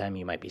at the same time,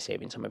 you might be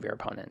saving some of your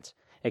opponents.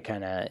 It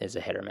kind of is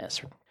a hit or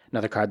miss.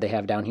 Another card they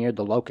have down here,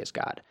 the Locust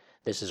God.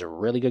 This is a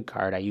really good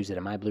card. I use it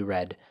in my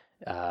blue-red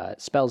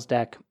spells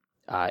deck.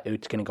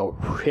 It's going to go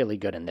really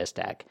good in this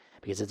deck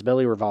because its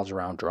ability revolves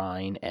around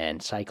drawing,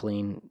 and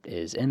cycling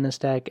is in this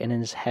deck and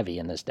it is heavy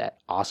in this deck.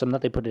 Awesome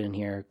that they put it in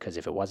here, because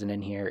if it wasn't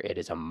in here, it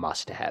is a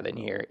must-have in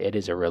here. It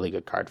is a really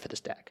good card for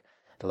this deck.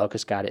 The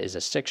Locust God is a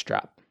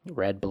 6-drop,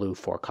 red, blue,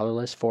 4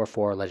 colorless,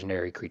 4/4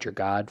 legendary creature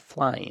god,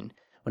 flying.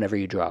 Whenever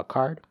you draw a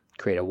card,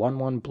 create a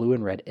 1/1 blue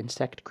and red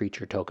insect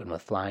creature token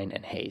with flying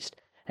and haste.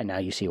 And now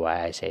you see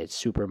why I say it's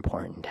super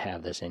important to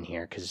have this in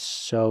here, because it's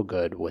so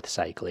good with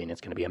cycling.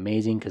 It's going to be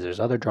amazing because there's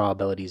other draw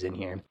abilities in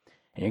here, and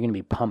you're going to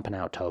be pumping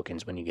out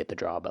tokens when you get the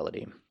draw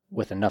ability.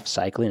 With enough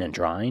cycling and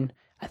drawing,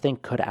 I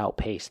think could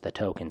outpace the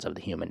tokens of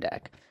the human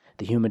deck.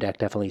 The human deck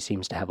definitely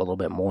seems to have a little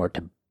bit more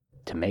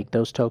to make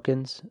those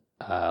tokens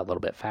a little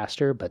bit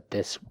faster, but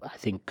this I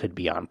think could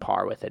be on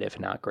par with it, if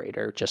not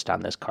greater, just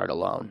on this card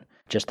alone.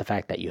 Just the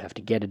fact that you have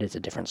to get it is a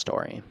different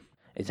story.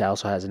 It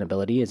also has an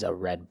ability as a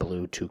red,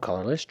 blue, 2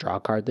 colorless, draw a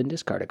card, then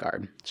discard a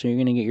card. So you're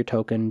going to get your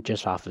token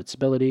just off its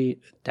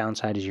ability.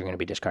 Downside is you're going to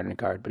be discarding a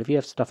card, but if you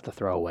have stuff to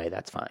throw away,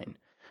 that's fine.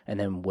 And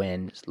then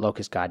when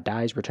Locust God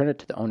dies, return it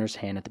to the owner's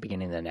hand at the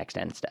beginning of the next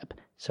end step.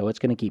 So it's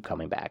going to keep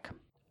coming back.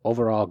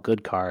 Overall,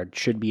 good card.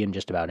 Should be in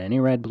just about any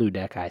red-blue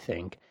deck, I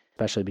think.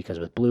 Especially because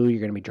with blue, you're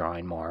going to be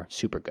drawing more.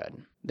 Super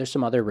good. There's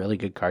some other really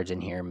good cards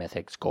in here,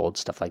 mythics, gold,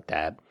 stuff like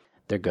that.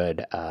 They're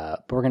good,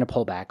 but we're going to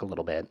pull back a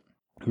little bit.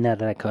 Now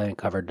that I kind of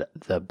covered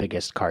the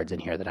biggest cards in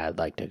here that I'd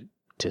like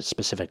to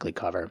specifically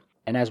cover.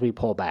 And as we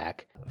pull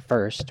back,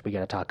 first, we got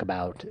to talk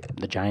about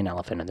the giant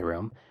elephant in the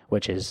room,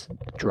 which is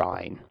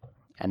drawing.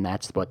 And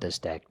that's what this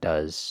deck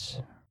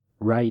does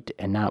right,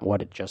 and not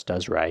what it just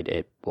does right.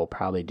 It will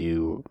probably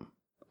do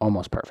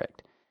almost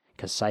perfect,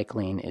 because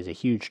cycling is a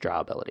huge draw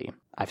ability.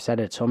 I've said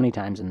it so many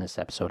times in this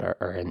episode,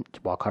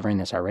 while covering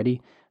this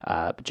already,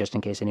 but just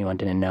in case anyone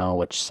didn't know,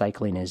 which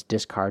cycling is,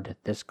 discard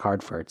this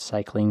card for its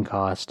cycling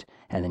cost,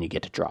 and then you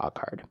get to draw a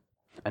card.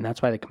 And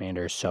that's why the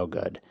commander is so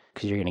good,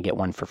 because you're going to get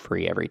one for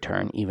free every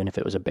turn. Even if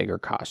it was a bigger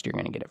cost, you're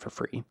going to get it for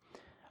free.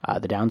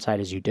 The downside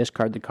is you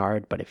discard the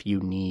card, but if you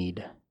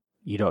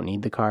don't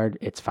need the card,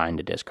 it's fine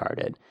to discard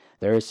it.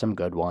 There is some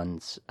good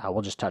ones.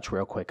 We'll just touch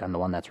real quick on the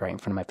one that's right in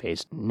front of my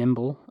face.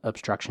 Nimble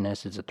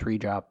Obstructionist is a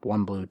 3-drop,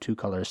 1 blue, 2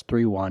 colors,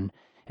 3/1.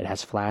 It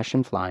has flash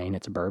and flying.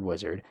 It's a bird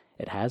wizard.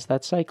 It has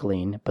that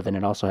cycling, but then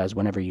it also has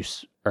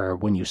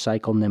when you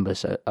cycle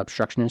Nimbus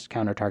Obstructionist,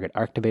 counter target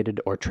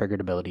activated or triggered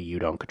ability you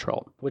don't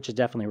control, which is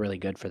definitely really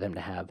good for them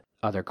to have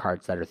other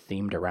cards that are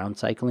themed around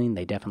cycling.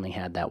 They definitely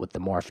had that with the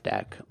morph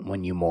deck.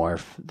 When you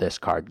morph this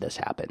card, this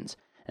happens.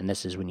 And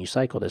this is when you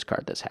cycle this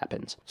card, this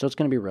happens. So it's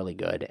going to be really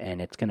good,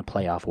 and it's going to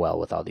play off well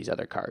with all these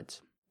other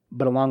cards.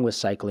 But along with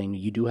cycling,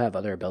 you do have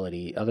other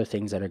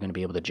things that are going to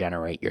be able to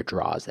generate your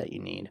draws that you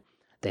need.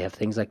 They have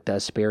things like the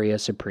Asperia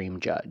Supreme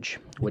Judge,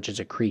 which is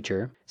a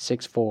creature,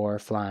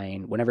 6/4,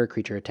 flying. Whenever a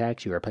creature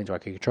attacks you or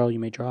planeswalker you control, you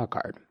may draw a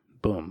card.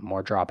 Boom,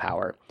 more draw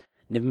power.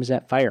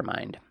 Nimbuzet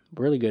Firemind,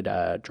 really good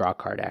draw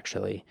card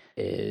actually,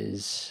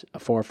 is a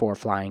 4/4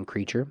 flying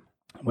creature.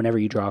 Whenever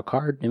you draw a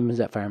card,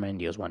 Nimbuzet Firemind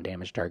deals 1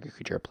 damage to target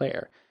creature or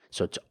player.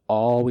 So it's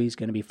always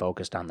going to be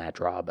focused on that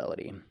draw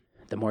ability.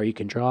 The more you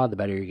can draw, the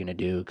better you're going to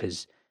do,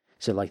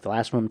 so like the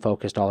last one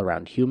focused all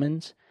around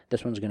humans,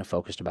 this one's going to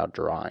focus about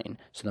drawing.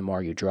 So the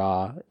more you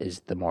draw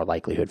is the more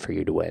likelihood for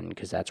you to win,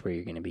 because that's where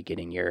you're going to be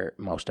getting your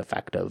most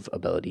effective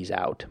abilities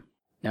out.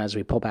 Now, as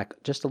we pull back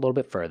just a little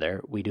bit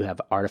further, we do have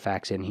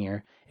artifacts in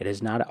here. It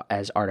is not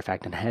as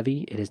artifact and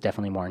heavy. It is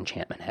definitely more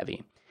enchantment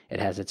heavy. It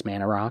has its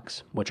mana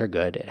rocks, which are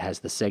good. It has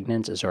the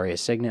signets, Azorius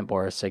Signet,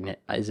 Boros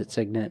Signet, Izzet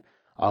Signet,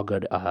 all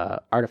good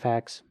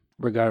artifacts.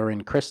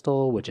 Regarin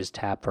Crystal, which is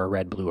tap for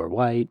red, blue, or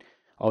white,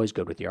 always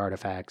good with your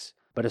artifacts.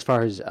 But as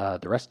far as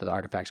the rest of the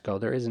artifacts go,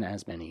 there isn't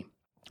as many.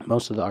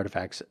 Most of the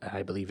artifacts,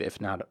 I believe,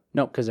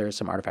 because there is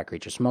some artifact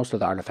creatures, most of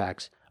the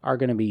artifacts are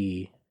going to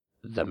be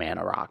the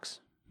mana rocks.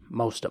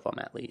 Most of them,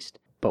 at least.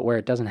 But where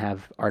it doesn't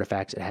have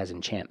artifacts, it has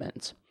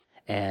enchantments.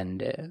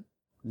 And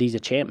These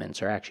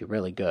enchantments are actually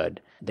really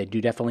good. They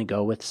do definitely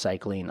go with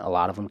cycling. A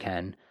lot of them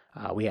can.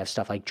 We have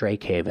stuff like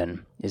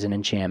Drakehaven is an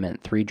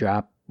enchantment,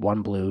 3-drop,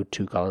 1 blue,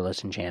 2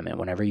 colorless enchantment.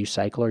 Whenever you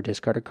cycle or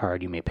discard a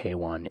card, you may pay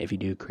 1. If you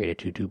do, create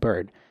a 2/2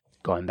 bird.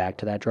 Going back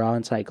to that draw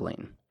and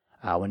cycling.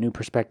 When new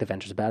perspective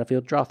enters the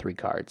battlefield, draw 3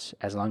 cards.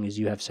 As long as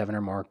you have 7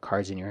 or more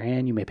cards in your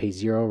hand, you may pay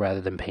 0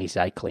 rather than pay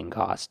cycling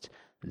costs.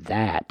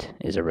 That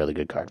is a really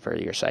good card for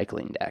your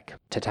cycling deck.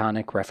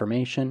 Teutonic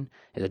Reformation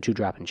is a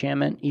 2-drop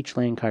enchantment. Each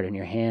land card in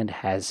your hand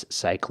has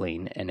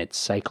cycling, and it's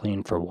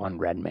cycling for 1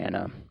 red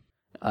mana.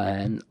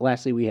 And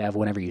lastly, we have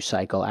whenever you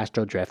cycle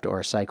Astral Drift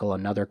or cycle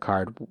another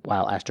card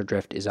while Astral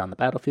Drift is on the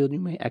battlefield, you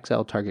may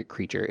exile target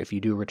creature. If you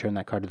do, return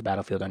that card to the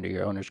battlefield under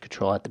your owner's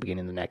control at the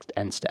beginning of the next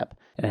end step.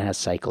 And it has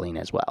cycling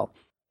as well.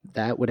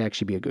 That would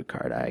actually be a good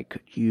card I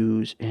could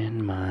use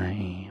in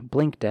my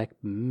Blink deck.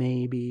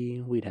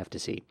 Maybe. We'd have to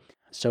see.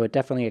 So it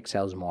definitely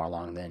excels more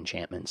along the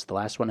enchantments. The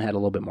last one had a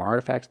little bit more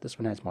artifacts. This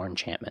one has more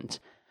enchantments.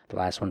 The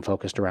last one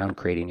focused around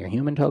creating your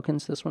human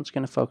tokens. This one's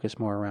going to focus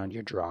more around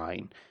your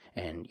drawing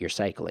and your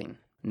cycling.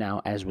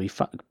 Now, as we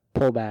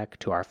pull back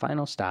to our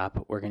final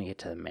stop, we're going to get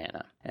to the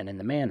mana. And in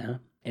the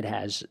mana, it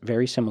has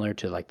very similar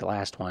to like the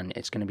last one.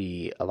 It's going to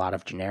be a lot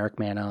of generic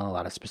mana, a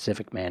lot of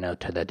specific mana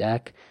to the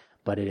deck,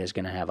 but it is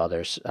going to have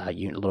others, a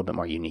little bit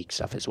more unique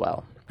stuff as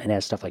well. It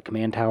has stuff like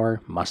Command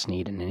Tower, must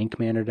need in any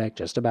commander deck,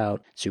 just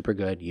about. Super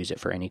good, use it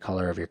for any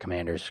color of your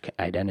commander's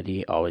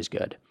identity, always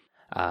good.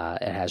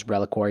 It has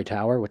Reliquary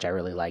Tower, which I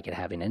really like it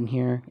having in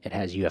here. It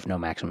has you have no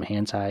maximum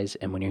hand size,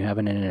 and when you have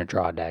it in a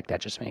draw deck,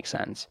 that just makes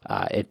sense.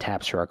 It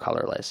taps for a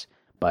colorless,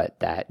 but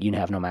that you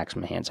have no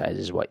maximum hand size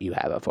is what you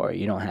have it for.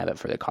 You don't have it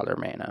for the color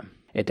mana.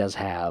 It does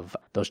have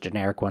those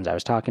generic ones I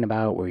was talking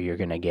about, where you're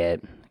going to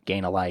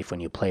gain a life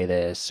when you play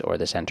this, or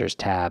this enters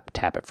tap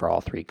it for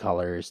all 3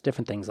 colors,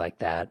 different things like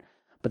that.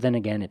 But then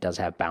again, it does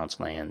have bounce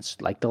lands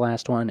like the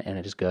last one, and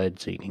it is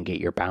good, so you can get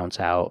your bounce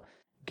out,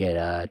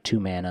 get 2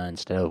 mana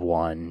instead of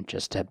 1,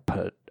 just to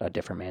put a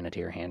different mana to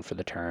your hand for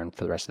the turn.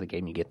 For the rest of the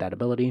game, you get that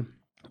ability.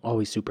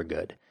 Always super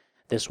good.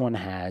 This one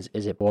has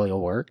Is It Boyle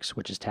Works,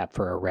 which is tapped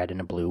for a red and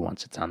a blue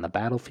once it's on the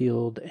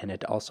battlefield, and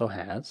it also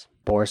has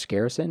Boris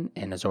Garrison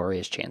and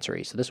Azorius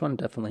Chancery. So this one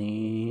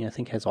definitely, I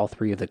think, has all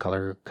 3 of the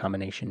color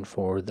combination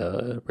for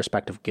the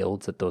respective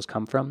guilds that those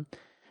come from,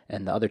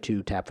 and the other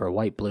 2 tap for a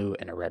white-blue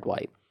and a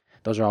red-white.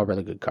 Those are all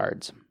really good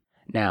cards.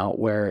 Now,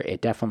 where it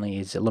definitely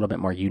is a little bit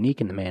more unique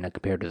in the mana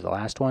compared to the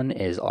last one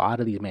is a lot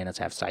of these manas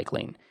have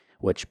cycling,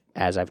 which,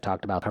 as I've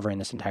talked about covering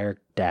this entire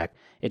deck,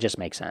 it just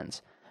makes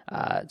sense.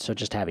 So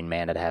just having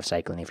mana to have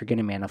cycling, if you're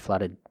getting mana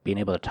flooded, being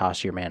able to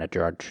toss your mana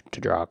to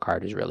draw a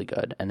card is really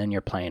good, and then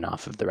you're playing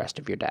off of the rest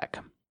of your deck.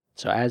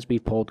 So as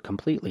we've pulled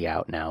completely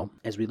out now,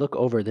 as we look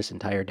over this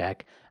entire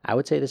deck, I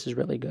would say this is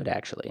really good,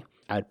 actually.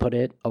 I would put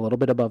it a little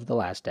bit above the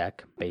last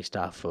deck based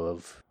off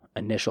of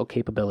initial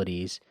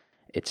capabilities.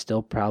 It's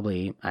still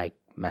probably, I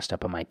messed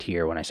up on my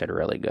tier when I said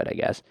really good, I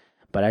guess,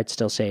 but I'd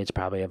still say it's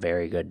probably a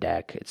very good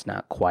deck. It's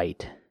not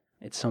quite.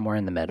 It's somewhere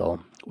in the middle,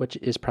 which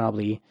is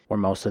probably where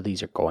most of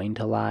these are going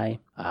to lie.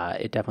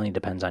 It definitely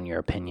depends on your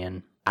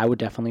opinion. I would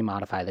definitely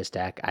modify this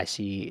deck. I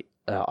see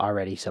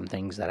already some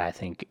things that I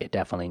think it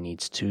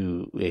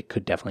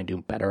could definitely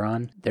do better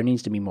on. There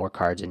needs to be more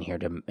cards in here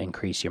to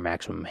increase your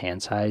maximum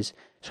hand size.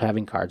 So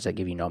having cards that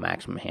give you no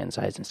maximum hand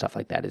size and stuff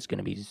like that is going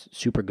to be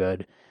super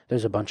good.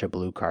 There's a bunch of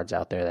blue cards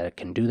out there that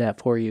can do that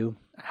for you.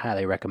 I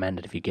highly recommend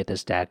it if you get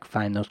this deck,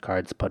 find those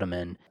cards, put them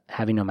in.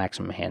 Having no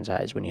maximum hand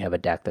size when you have a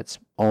deck that's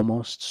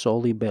almost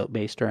solely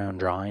based around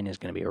drawing is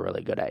going to be a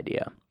really good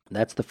idea.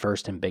 That's the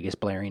first and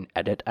biggest blaring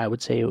edit I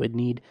would say it would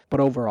need,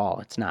 but overall,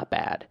 it's not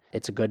bad.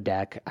 It's a good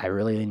deck. I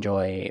really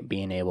enjoy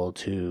being able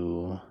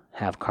to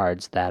have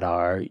cards that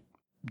are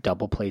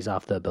double plays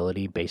off the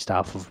ability based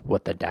off of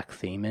what the deck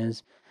theme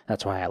is.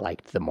 That's why I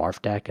liked the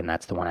Morph deck, and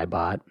that's the one I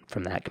bought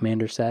from that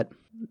commander set.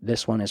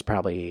 This one is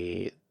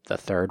probably the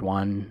third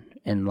one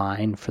in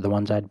line for the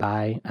ones I'd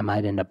buy. I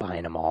might end up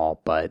buying them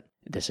all, but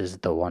this is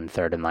the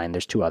 1/3 in line.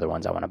 There's 2 other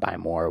ones I want to buy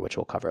more, which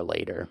we'll cover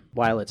later.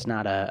 While it's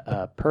not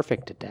a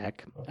perfect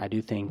deck, I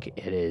do think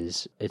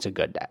it's a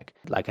good deck.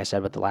 Like I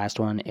said with the last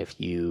one, if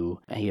you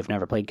have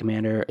never played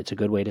Commander, it's a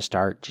good way to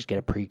start. Just get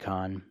a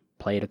precon,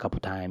 play it a couple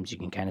times. You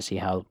can kind of see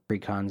how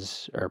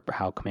precons or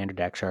how Commander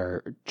decks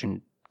are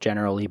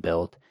generally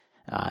built,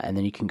 and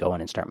then you can go in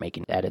and start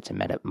making edits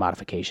and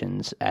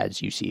modifications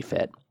as you see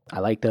fit. I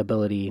like the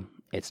ability.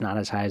 It's not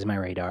as high as my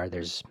radar.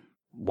 There's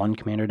one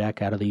commander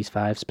deck out of these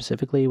 5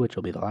 specifically, which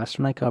will be the last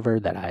one I cover,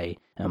 that I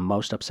am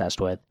most obsessed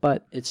with,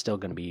 but it's still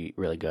going to be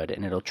really good,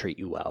 and it'll treat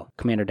you well.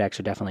 Commander decks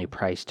are definitely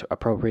priced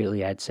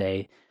appropriately, I'd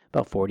say,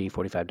 about $40,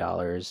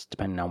 $45,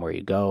 depending on where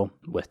you go,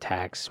 with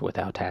tax,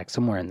 without tax,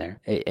 somewhere in there,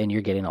 and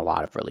you're getting a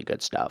lot of really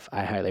good stuff.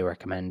 I highly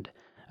recommend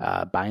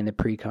buying the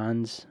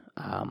precons,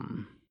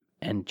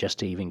 and just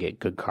to even get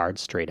good cards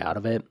straight out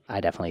of it,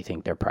 I definitely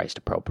think they're priced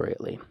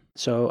appropriately.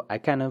 So I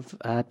kind of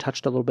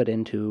touched a little bit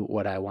into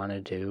what I want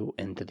to do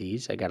into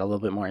these. I got a little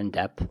bit more in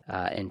depth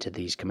into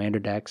these commander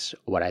decks,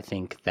 what I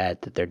think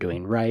that they're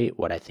doing right,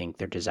 what I think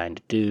they're designed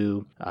to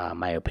do,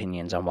 my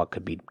opinions on what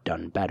could be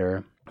done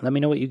better. Let me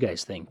know what you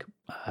guys think.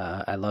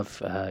 I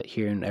love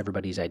hearing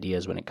everybody's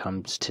ideas when it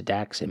comes to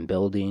decks and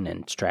building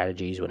and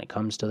strategies when it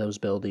comes to those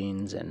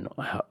buildings and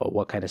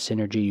what kind of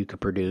synergy you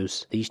could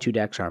produce. These 2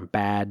 decks aren't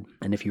bad,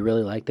 and if you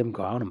really like them,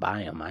 go out and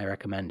buy them. I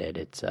recommend it.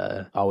 It's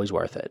always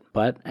worth it.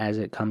 But as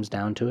it comes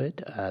down to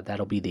it,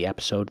 that'll be the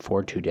episode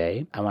for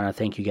today. I want to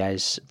thank you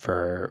guys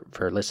for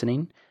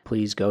listening.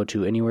 Please go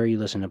to anywhere you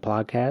listen to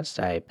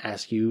podcasts. I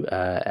ask you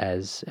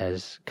as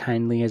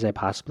kindly as I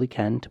possibly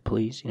can to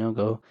please,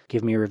 go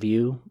give me a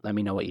review. Let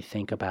me know what you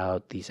think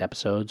about these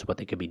episodes, what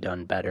they could be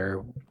done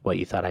better, what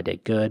you thought I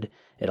did good.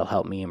 It'll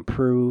help me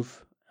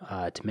improve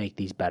to make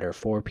these better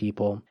for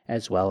people,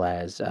 as well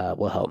as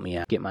will help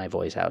me get my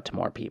voice out to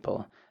more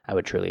people. I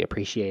would truly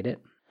appreciate it.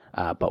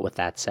 But with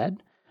that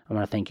said, I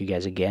want to thank you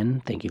guys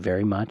again. Thank you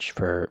very much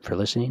for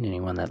listening.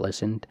 Anyone that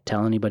listened,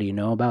 tell anybody you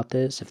know about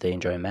this if they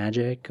enjoy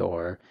Magic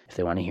or if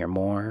they want to hear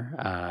more.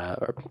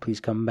 Or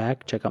please come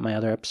back, check out my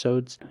other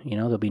episodes.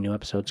 There'll be new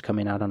episodes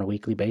coming out on a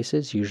weekly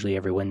basis, usually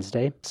every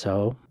Wednesday.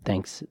 So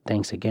thanks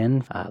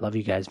again. I love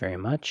you guys very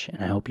much,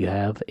 and I hope you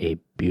have a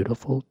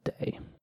beautiful day.